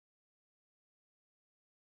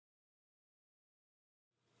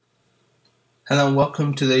Hello and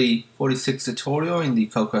welcome to the 46th tutorial in the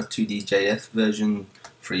Cocos2d-JS version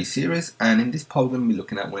 3 series, and in this pod we're going to be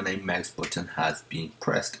looking at when a mouse button has been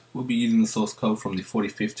pressed. We'll be using the source code from the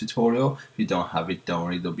 45th tutorial. If you don't have it, don't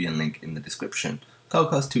worry, there'll be a link in the description.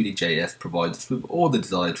 Cocos2d-JS provides us with all the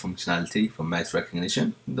desired functionality for mouse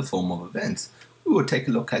recognition in the form of events. We will take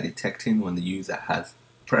a look at detecting when the user has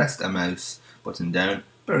pressed a mouse button down.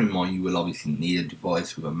 Bear in mind you will obviously need a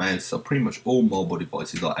device with a mouse, so pretty much all mobile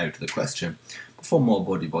devices are out of the question. But for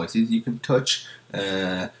mobile devices you can touch,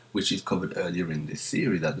 which is covered earlier in this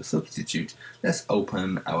series as a substitute. Let's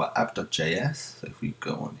open our app.js. So if we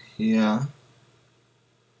go on here,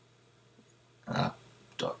 app.js,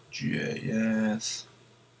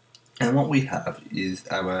 and what we have is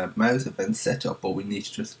our mouse event set up, but we need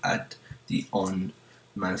to just add the on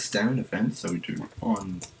mouse down event. So we do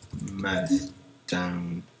on mouse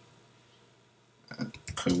down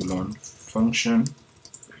colon function.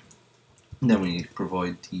 Then we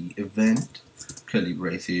provide the event, curly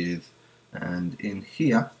braces, and in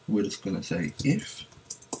here we're just going to say if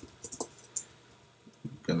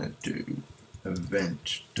we're going to do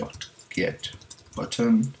event.get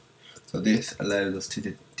button. So this allows us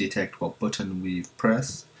to detect what button we've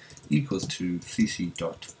pressed, equals to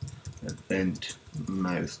cc.event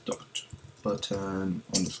mouse.button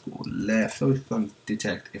underscore left. So it's going to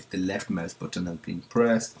detect if the left mouse button has been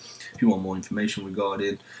pressed. If you want more information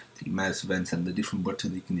regarding the mouse events and the different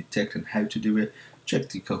buttons you can detect and how to do it, check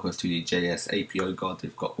the Cocos2d-JS API guide.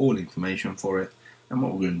 They've got all the information for it. And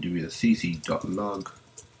what we're going to do is cc.log,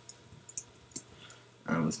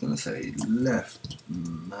 and we're going to say left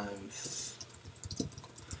mouse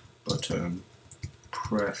button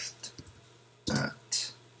pressed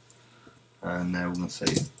at, and now we're going to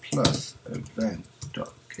say plus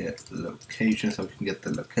event.get location, so we can get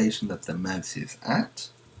the location that the mouse is at.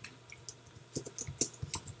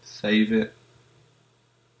 Save it,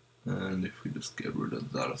 and if we just get rid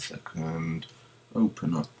of that a second,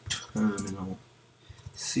 open up terminal,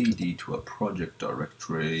 cd to a project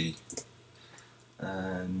directory,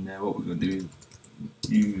 and now what we're going to do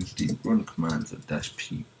is use the run commands of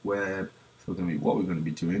 -p web. So what we're going to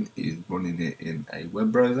be doing is running it in a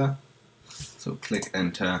web browser. So click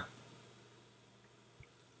enter.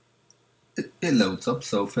 It loads up.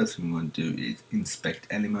 So first thing we're going to do is inspect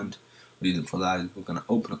element. Reason for that is we're going to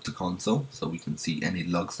open up the console so we can see any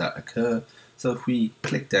logs that occur. So if we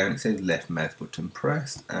click down, it says left mouse button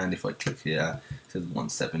pressed, and if I click here, it says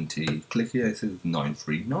 170. Click here, it says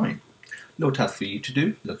 939. No task for you to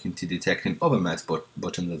do, look into detecting other mouse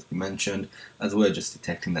buttons as we mentioned, as well as just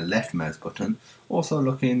detecting the left mouse button. Also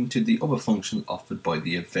look into the other functions offered by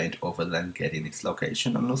the event other than getting its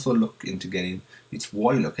location, and also look into getting its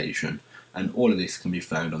Y location. And all of this can be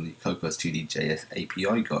found on the Cocos2d-JS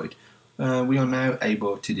API guide. We are now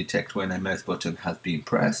able to detect when a mouse button has been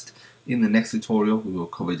pressed. In the next tutorial we will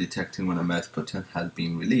cover detecting when a mouse button has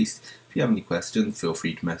been released. If you have any questions, feel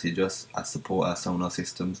free to message us at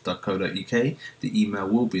support@sonarsystems.co.uk. The email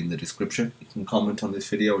will be in the description. You can comment on this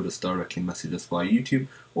video or just directly message us via YouTube.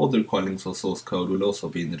 All the required links or source code will also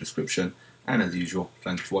be in the description. And as usual,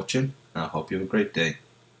 thanks for watching, and I hope you have a great day.